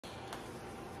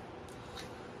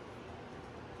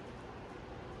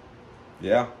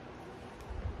Yeah.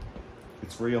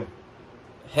 It's real.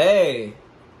 Hey!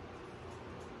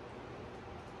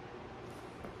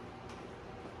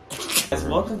 Guys,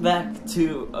 welcome back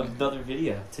to another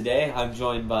video. Today I'm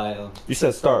joined by You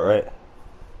said start, right?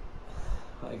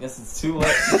 I guess it's too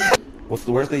late.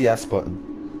 Where's the yes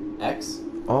button? X?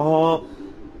 Oh.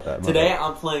 Today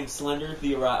I'm playing Slender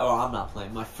the Arrival. Oh, I'm not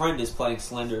playing. My friend is playing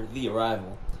Slender the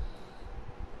Arrival.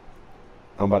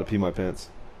 I'm about to pee my pants.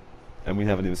 And we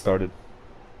haven't even started.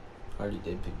 I already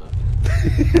did pee my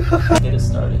pants. Get it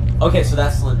started. Okay, so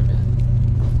that's Slender Man.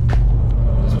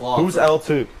 Who's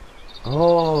L2?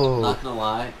 Oh. Not gonna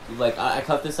lie. Like, I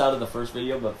cut this out of the first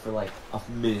video, but for like a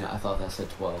minute I thought that said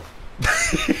 12.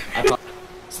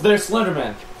 So there's Slender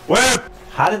Man. Where?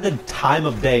 How did the time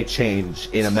of day change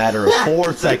in a matter of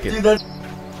 4 seconds? Dude,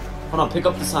 hold on, pick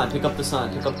up the sign, pick up the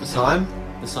sign, pick up the sign.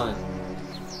 The sign.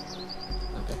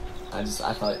 Okay. I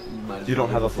thought you might have... You don't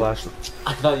have a flashlight?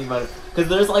 I thought you might have... Because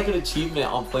there's like an achievement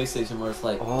on PlayStation where it's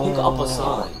like, pick up a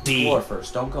sign. Explore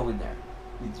first, don't go in there.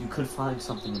 You could find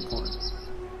something important.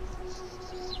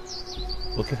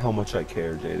 Look at how much I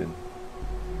care, Jadon.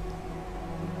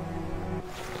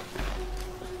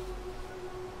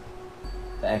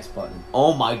 The X button.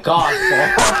 Oh my god!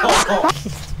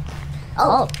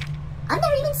 Oh, I've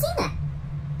never even seen that.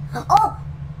 Oh!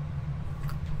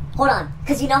 Hold on,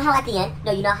 because you know how at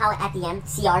the end,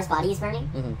 CR's body is burning?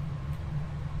 Mm-hmm.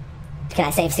 Can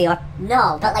I save CR?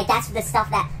 No, but like that's the stuff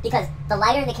that, because the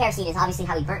lighter in the kerosene is obviously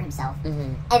how he burnt himself.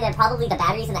 Mm-hmm. And then probably the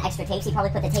batteries and the extra tapes, he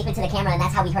probably put the tape into the camera and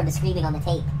that's how we heard the screaming on the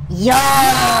tape. Yo!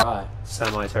 Right.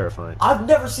 Semi-terrifying. I've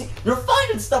never seen... You're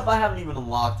finding stuff I haven't even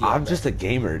unlocked yet. I'm just a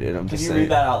gamer, dude. I'm just saying. Can you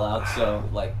read that out loud so,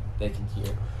 like, they can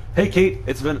hear? Hey, Kate,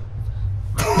 it's been...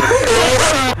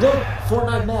 Look!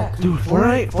 Fortnite Mac! Dude,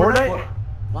 Fortnite?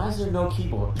 Why is there no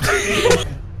keyboard? Do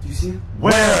you see him?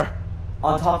 Where?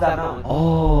 On top of that mountain.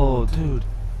 Oh, dude.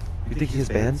 You think he has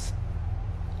bands?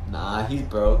 Nah, he's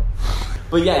broke.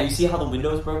 But yeah, you see how the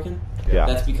window is broken? Yeah.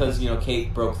 That's because, you know,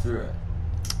 Kate broke through it.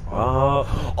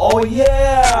 Oh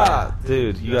yeah!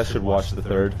 Dude, you guys should watch the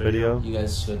third video. You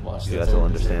guys should watch the You third guys will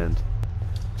video. understand.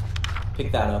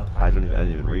 Pick that up. I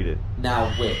didn't even read it.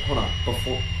 Now, wait, hold on.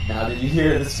 Now, did you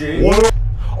hear the scream? What?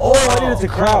 Oh, I needed to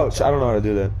crouch. I don't know how to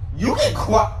do that. You can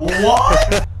crouch.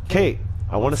 What? Kate,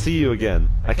 I want to see you again.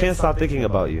 I can't stop thinking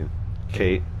about you.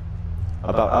 Kate.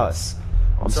 About us.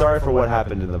 I'm sorry for what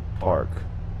happened in the park.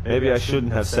 Maybe I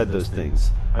shouldn't have said those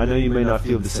things. I know you may not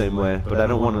feel the same way, but I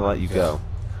don't want to let you go.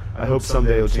 I hope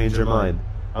someday you'll change your mind.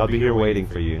 I'll be here waiting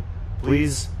for you.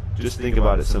 Please, just think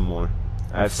about it some more.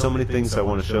 I have so many things I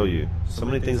want to show you. So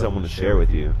many things I want to share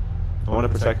with you. I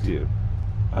want to protect you.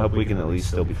 I hope we can at least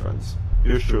still be friends.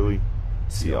 Yours truly,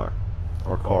 CR.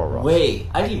 Or Carl Ross. Wait,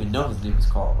 I didn't even know his name was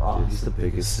Carl Ross. Dude, he's the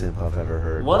biggest simp I've ever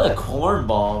heard. What a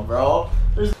cornball, bro.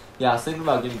 Yeah, I was thinking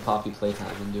about getting Poppy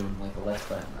Playtime and doing like a Let's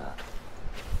Play on that.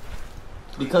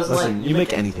 Because listen, like... you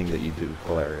make anything that you do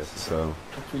hilarious, so...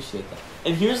 I appreciate that.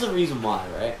 And here's the reason why,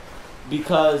 right?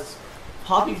 Because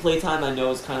Poppy Playtime, I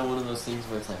know, is kind of one of those things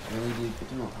where it's like, really, dude,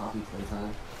 you're doing Poppy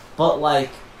Playtime? But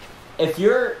like, if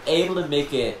you're able to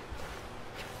make it,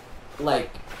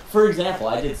 like, for example,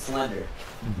 I did Slender.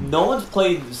 Mm-hmm. No one's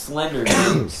played Slender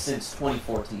since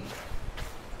 2014.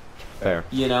 Fair.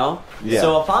 You know? Yeah.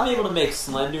 So if I'm able to make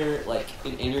Slender, like,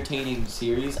 an entertaining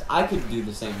series, I could do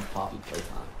the same with Poppy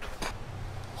Playtime.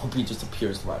 Hope he just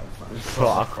appears right in front of me. Bro,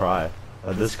 I'll cry.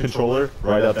 This controller,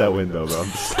 right out that window, bro.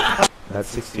 That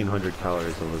 1,600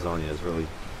 calories of lasagna is really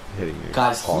hitting me.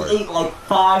 Guys, hard. he ate like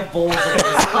 5 bowls of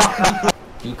lasagna.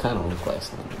 You kind of look like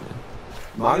Slender Man.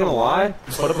 Am I gonna lie?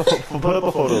 Put up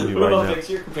a photo of you Put right up a now.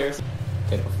 picture comparison.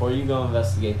 Okay, before you go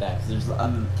investigate that, because there's,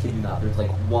 I'm kidding you not, there's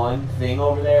like one thing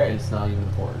over there and it's not even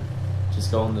important.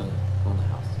 Just go in the house.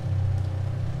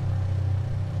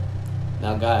 Like,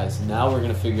 now guys, now we're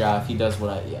gonna figure out if he does what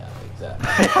I, yeah, exactly.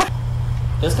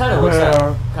 This kind of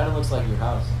looks like your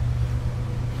house.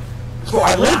 Bro,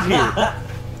 I live here! I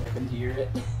can hear it.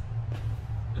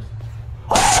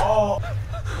 Oh!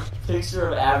 Picture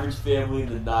of average family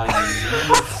in the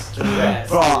 90s. Stress.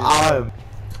 Bro, I'm...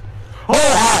 Oh,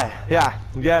 hi! Yeah.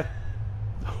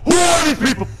 Who are these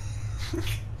people?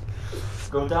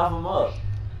 Go dap them up.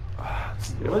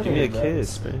 Give me a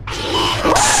kiss, man.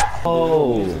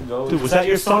 Oh. Dude, was that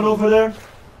your son over there?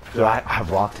 Dude, I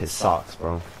rocked his socks,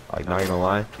 bro. Like, not gonna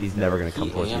lie, he's never gonna come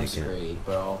towards me again. Straight,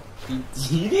 bro.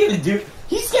 He didn't even do...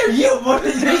 He scared you more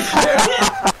than he scared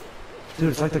him! Dude,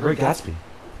 it's like the Great Gatsby.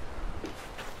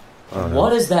 Oh, no. What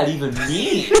does that even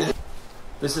mean?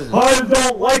 This is... I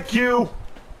don't like you!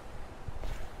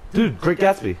 Dude, Great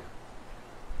Gatsby.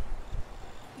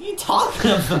 What are you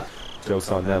talking about? Joke's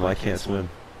on them, I can't swim.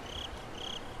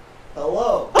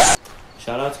 Hello?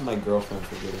 Shout out to my girlfriend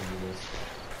for getting me this.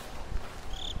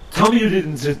 Tell me you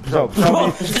didn't just... Tell me.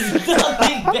 This is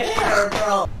nothing there,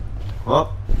 bro.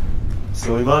 Well,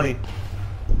 silly money.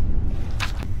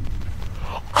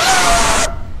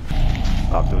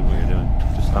 Stop doing what you're doing.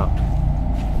 Just stop.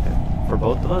 Okay. For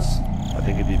both of us, I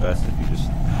think it'd be best if you just...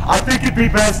 I think it'd be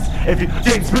best if you...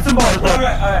 James, spit some bars, bro.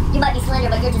 Alright. You might be slender,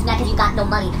 but you're just mad because you got no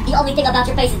money. The only thing about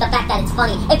your face is the fact that it's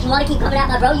funny. If you want to keep coming at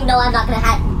my bro, you know I'm not gonna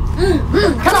have...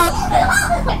 come on!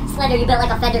 Slender, you built like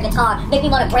a Fender guitar. Make me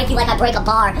want to break you like I break a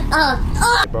bar.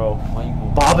 Bro, Why you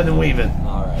moving? bobbing and weaving.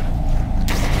 Alright.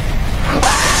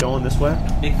 Going this way?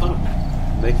 Make fun of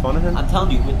him. Make fun of him? I'm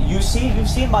telling you, you've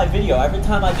seen my video. Every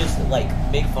time I just like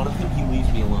make fun of him, he leaves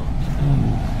me alone.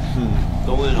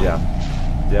 Go in on him.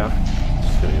 Yeah.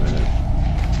 Just give me a minute.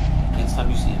 Next time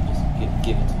you see him, just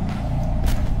give it to him.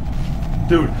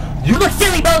 Dude, You look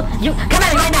silly, bro! You come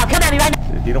at me right now! Come at me right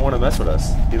now! he don't want to mess with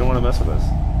us. He don't want to mess with us.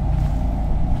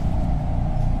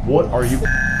 What are you...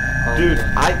 Dude,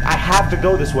 I have to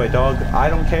go this way, dog. I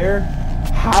don't care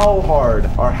how hard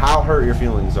or how hurt your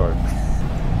feelings are.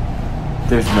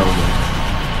 There's no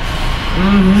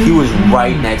way. He was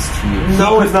right next to you.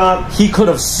 No, it's not. He could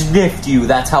have sniffed you.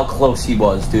 That's how close he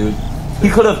was, dude. He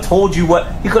could have told you what...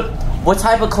 What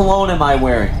type of cologne am I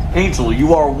wearing? Angel,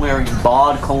 you are wearing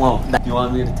bod cologne. You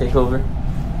want me to take over?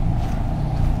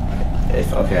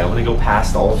 Okay, I'm gonna go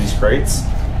past all of these crates.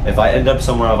 If I end up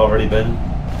somewhere I've already been,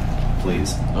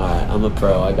 please. Alright, I'm a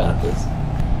pro. I got this.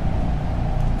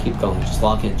 Keep going. Just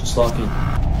lock in. Just lock in.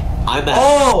 I'm at...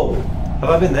 Oh! Have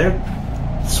I been there?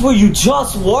 That's where you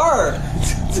just were!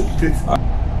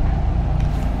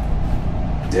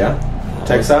 Yeah?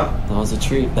 Checks out? That was a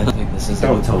treat. I think this is...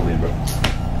 Don't tell me, bro.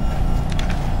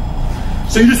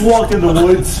 So you just walked in the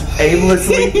woods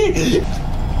aimlessly?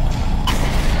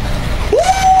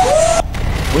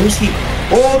 Where's he?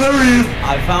 Oh, there he is!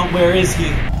 I found... Where is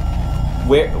he?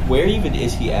 Where even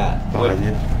is he at? Behind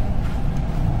you.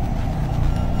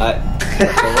 Correct.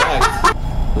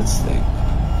 Let's think.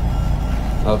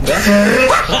 Okay.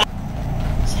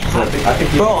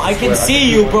 Bro, I can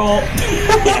see you, bro.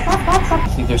 I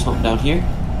think there's something down here.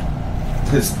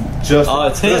 It's just... Oh,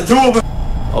 it's him. There's two of them!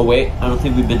 Oh, wait. I don't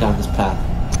think we've been down this path.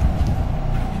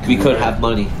 We could have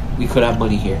money. We could have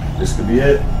money here. This could be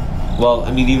it. Well,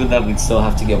 I mean, even then, we'd still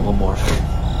have to get one more.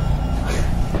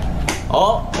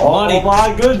 Oh, money. Oh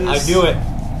my goodness. I knew it.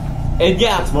 And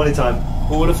yeah. It's money time.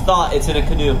 Who would have thought it's in a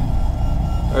canoe?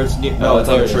 Or it's near... No, it's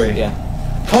on a there it tree. is, Yeah.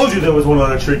 Told you there was one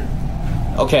on a tree.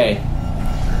 Okay.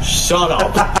 Shut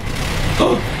up.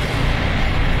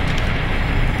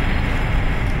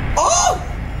 Oh!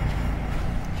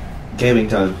 Gaming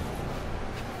time.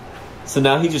 So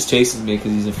now he just chases me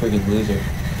because he's a freaking loser.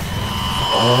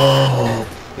 Oh.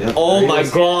 Yep, Oh my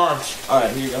is. gosh.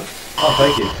 Alright, here you go. Oh,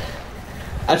 thank you.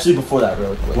 Actually, before that,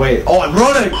 really quick. Wait. Oh, I'm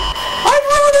running! I'm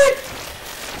running!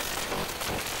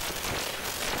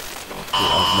 Dude,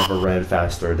 I've never ran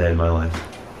faster a day in my life.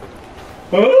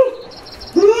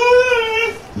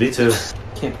 Me too.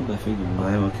 Can't put my finger in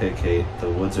I am okay, Kate. The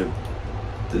woods are...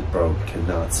 Bro,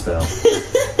 cannot spell.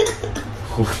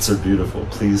 Woods are beautiful.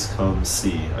 Please come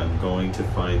see. I'm going to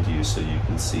find you so you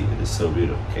can see. It is so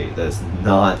beautiful, Kate. That's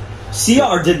not...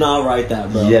 CR did not write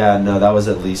that, bro. Yeah, no, that was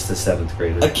at least a 7th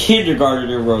grader. A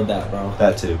kindergartner wrote that, bro.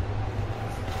 That too.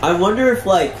 I wonder if,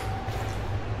 like,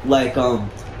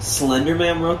 Slender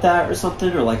Man wrote that or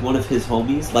something, or, like, one of his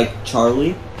homies, like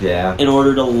Charlie, Yeah. in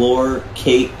order to lure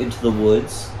Kate into the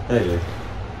woods. Maybe.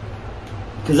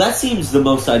 Because that seems the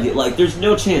most ideal. Like, there's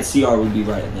no chance CR would be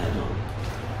right in that zone.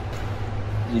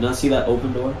 Do you not see that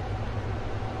open door?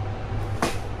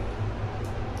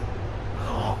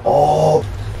 Oh!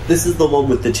 This is the one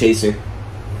with the chaser.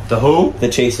 The who? The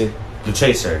chaser. The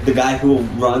chaser. The guy who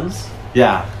runs.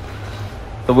 Yeah.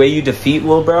 The way you defeat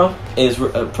Will, bro, is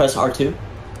press R2.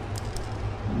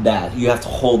 That. You have to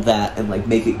hold that and, like,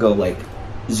 make it go, like,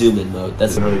 zoom in mode.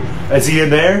 That's... Is he in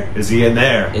there? Is he in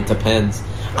there? It depends.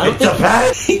 It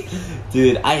depends?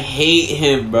 Dude, I hate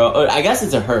him, bro. I guess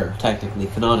it's a her, technically.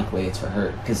 Canonically, it's for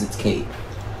her, because it's Kate.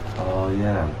 Oh,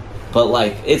 yeah. But,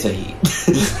 like, it's a he.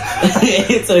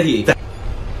 It's a he.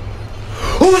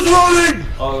 Who's running?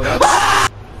 Oh,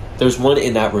 there's one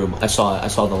in that room. I saw it. I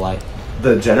saw the light.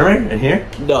 The generator in here?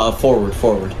 No, forward.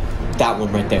 That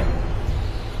one right there.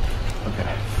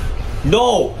 Okay.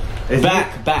 No! Is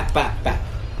back.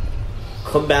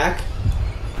 Come back.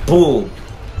 Boom.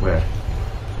 Where?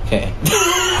 Okay.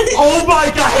 Oh my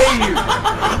god, I hate you! I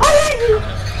hate you!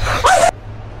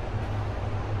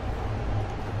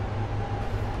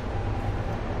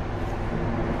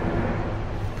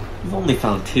 You've only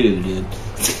found 2, dude.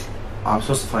 I'm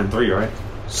supposed to find 3, right?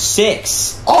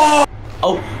 6. Oh!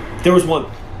 Oh, There was one.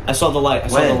 I saw the light. I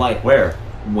saw the light. Where?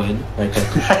 When? Right there.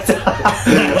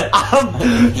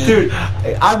 Dude,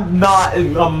 I'm not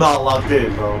locked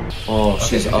in, bro. Oh,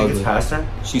 she's ugly. It's past her?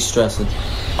 She's stressing.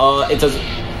 It doesn't.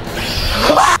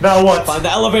 Now what? Find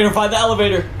the elevator. Find the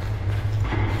elevator.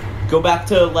 Go back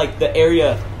to like the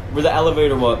area where the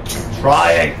elevator was.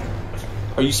 Trying.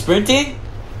 Are you sprinting?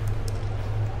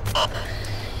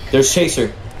 There's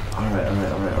Chaser.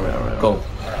 Alright. Go.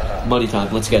 Money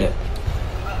time. Let's get it.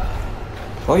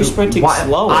 Why are you sprinting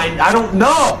slow? I don't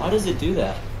know. Why does it do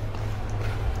that?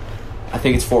 I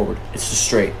think it's forward. It's just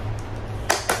straight.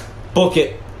 Book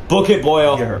it. Book it,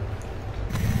 boyo. Get her.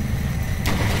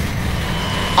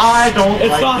 I don't.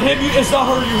 It's not him. It's not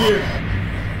her. You hear?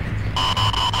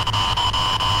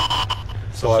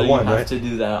 So I won, you have right? to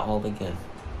do that all again.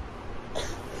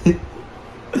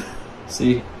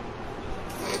 See?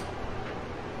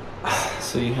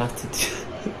 So you have to do...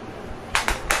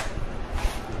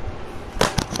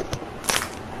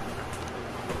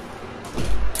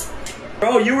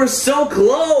 Bro, you were so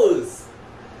close!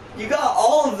 You got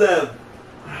all of them!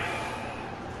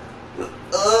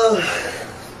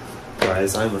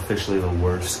 Guys, I'm officially the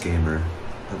worst gamer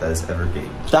that has ever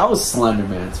gamed. That was Slender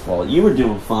Man's fault. You were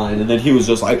doing fine, and then he was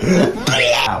just like...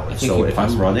 Ow. So if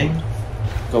I'm running...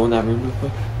 Go in that room real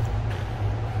quick.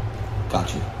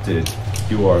 Got you. Dude,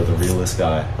 you are the realest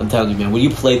guy. I'm telling you, man, when you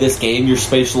play this game, your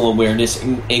spatial awareness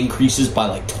increases by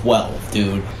like 12,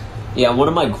 dude. Yeah, one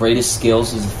of my greatest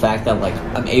skills is the fact that like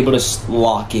I'm able to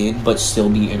lock in but still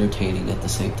be entertaining at the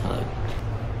same time.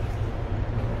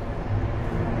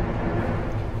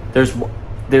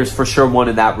 There's for sure one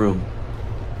in that room.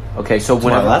 Okay, so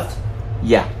whenever left?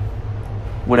 Yeah.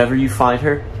 Whenever you find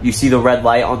her, you see the red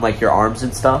light on like your arms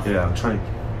and stuff. Yeah, I'm trying to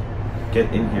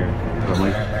get in here. I'm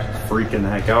like freaking the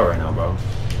heck out right now, bro.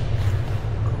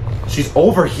 She's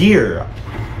over here.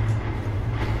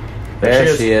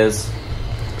 There she is.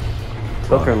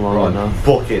 Took her long enough.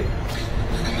 Book it.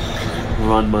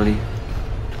 Run, money.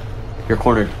 You're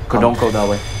cornered. Don't go that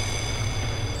way.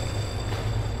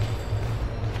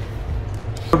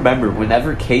 Remember,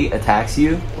 whenever Kate attacks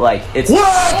you, like it's.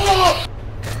 Whoa!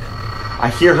 I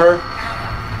hear her,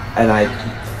 and I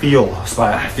feel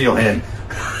him.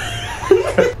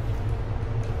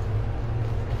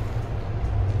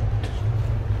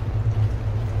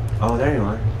 Oh, there you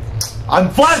are. I'm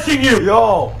flashing you!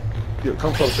 Yo,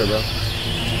 come closer, bro.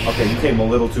 Okay, you came a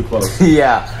little too close.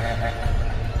 Yeah.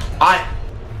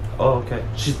 Oh, okay.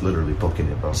 She's literally booking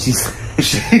it, bro. She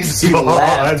gone.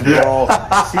 left, bro.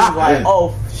 She's like,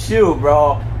 oh shoot,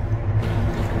 bro.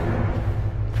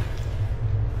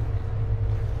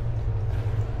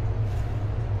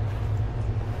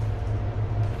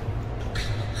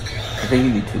 I think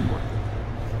you need 2 more.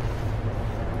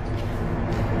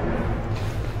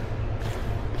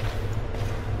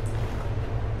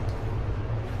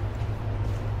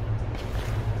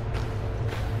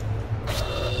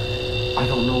 I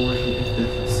don't know where he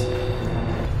is.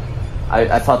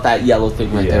 I thought that yellow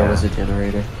thing right there was a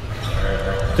generator.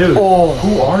 Dude,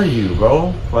 who are you,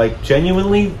 bro? Like,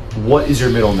 genuinely, what is your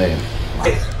middle name?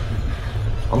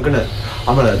 I'm gonna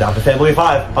adopt a family of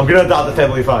 5. I'm gonna adopt a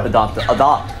family of 5.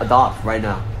 Adopt right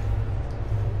now.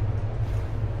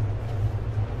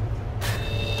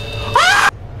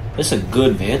 This is a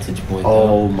good vantage point.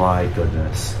 Oh my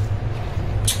goodness.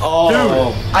 Oh,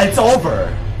 dude, it's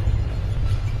over.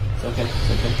 It's okay.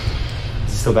 It's okay.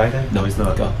 Is he still back there? No, he's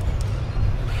not. Go.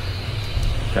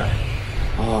 Okay.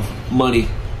 Oh, money.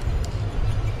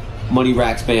 Money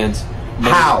racks bands.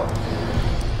 How?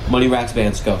 Money racks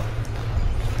bands. Go.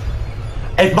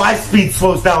 If my speed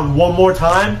slows down one more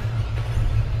time,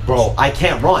 bro, I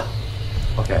can't run.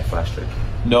 Okay, I flashed it.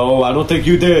 No, I don't think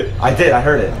you did. I did. I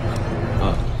heard it.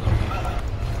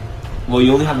 Well,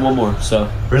 you only have 1 more, so.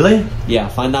 Really? Yeah,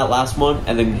 find that last one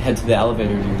and then head to the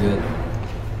elevator and you're good.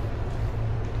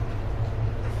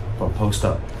 Bro, post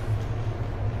up.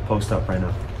 Post up right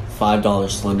now. $5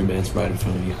 Slenderman's right in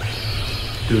front of you.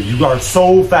 Dude, you are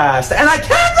so fast, and I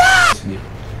can't run!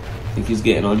 I think he's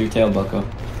getting on your tail, bucko.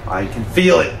 I can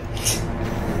feel it.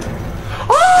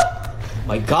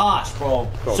 My gosh, bro.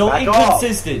 Bro, So back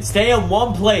inconsistent. Off. Stay in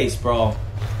one place, bro.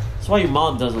 That's why your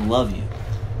mom doesn't love you.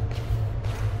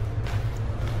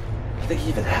 I think he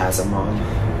even has a mom.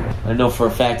 I know for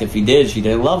a fact if he did, she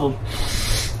didn't love him.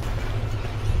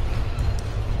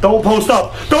 Don't post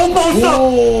up! Don't post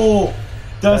up!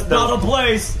 That's not a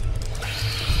place.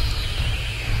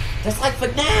 That's like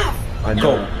FNAF. I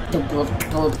know.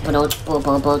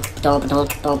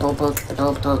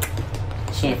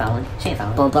 She ain't following.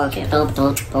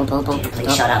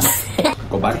 Please shut up.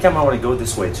 Go back. I think I might want to go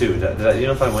this way too. You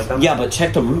know if I went down? Yeah, but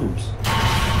check the rooms.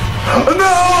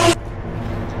 No!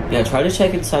 Yeah, try to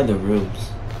check inside the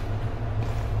rooms.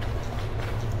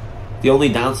 The only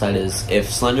downside is if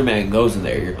Slenderman goes in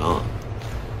there, you're gone.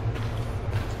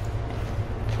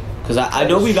 Because I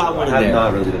know we got one in there. I have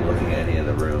not really been looking at any of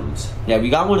the rooms. Yeah, we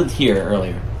got one in here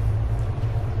earlier.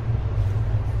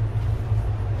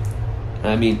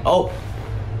 I mean, oh!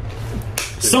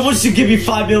 Someone should give me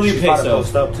 5 million She bought a pesos.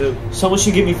 post up too. Someone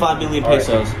should give me 5 million All right.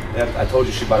 pesos. Yeah, I told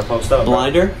you she bought a post up.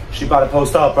 Blinder? Bro. She bought a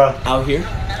post up, bro. Out here?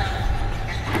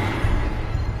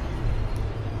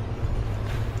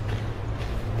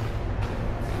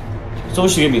 Someone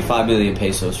should give me 5 million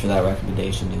pesos for that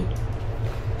recommendation, dude.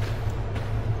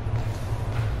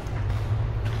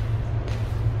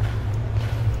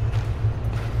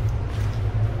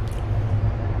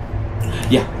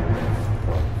 Yeah.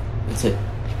 That's it.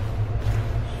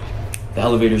 The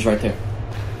elevator's right there.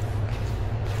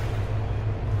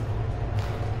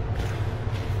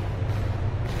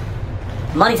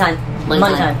 Money time. Money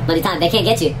time. Money time. They can't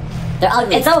get you. They're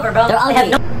ugly. It's over, bro. They're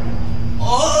ugly.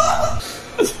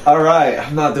 Alright,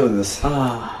 I'm not doing this.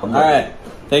 Alright.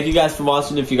 Thank you guys for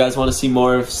watching. If you guys want to see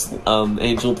more of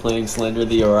Angel playing Slender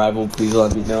the Arrival, please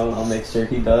let me know. I'll make sure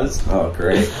he does. Oh,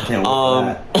 great. Can't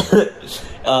wait for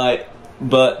that.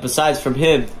 But besides from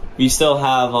him, we still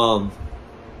have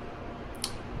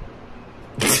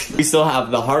we still have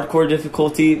the hardcore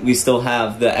difficulty, we still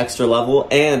have the extra level,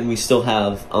 and we still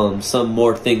have some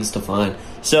more things to find.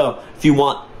 So if you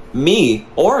want me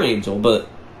or Angel, but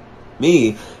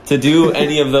me to do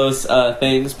any of those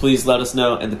things, please let us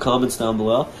know in the comments down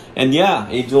below. And yeah,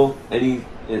 Angel, any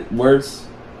words?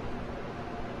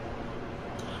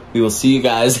 We will see you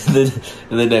guys in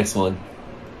the next one.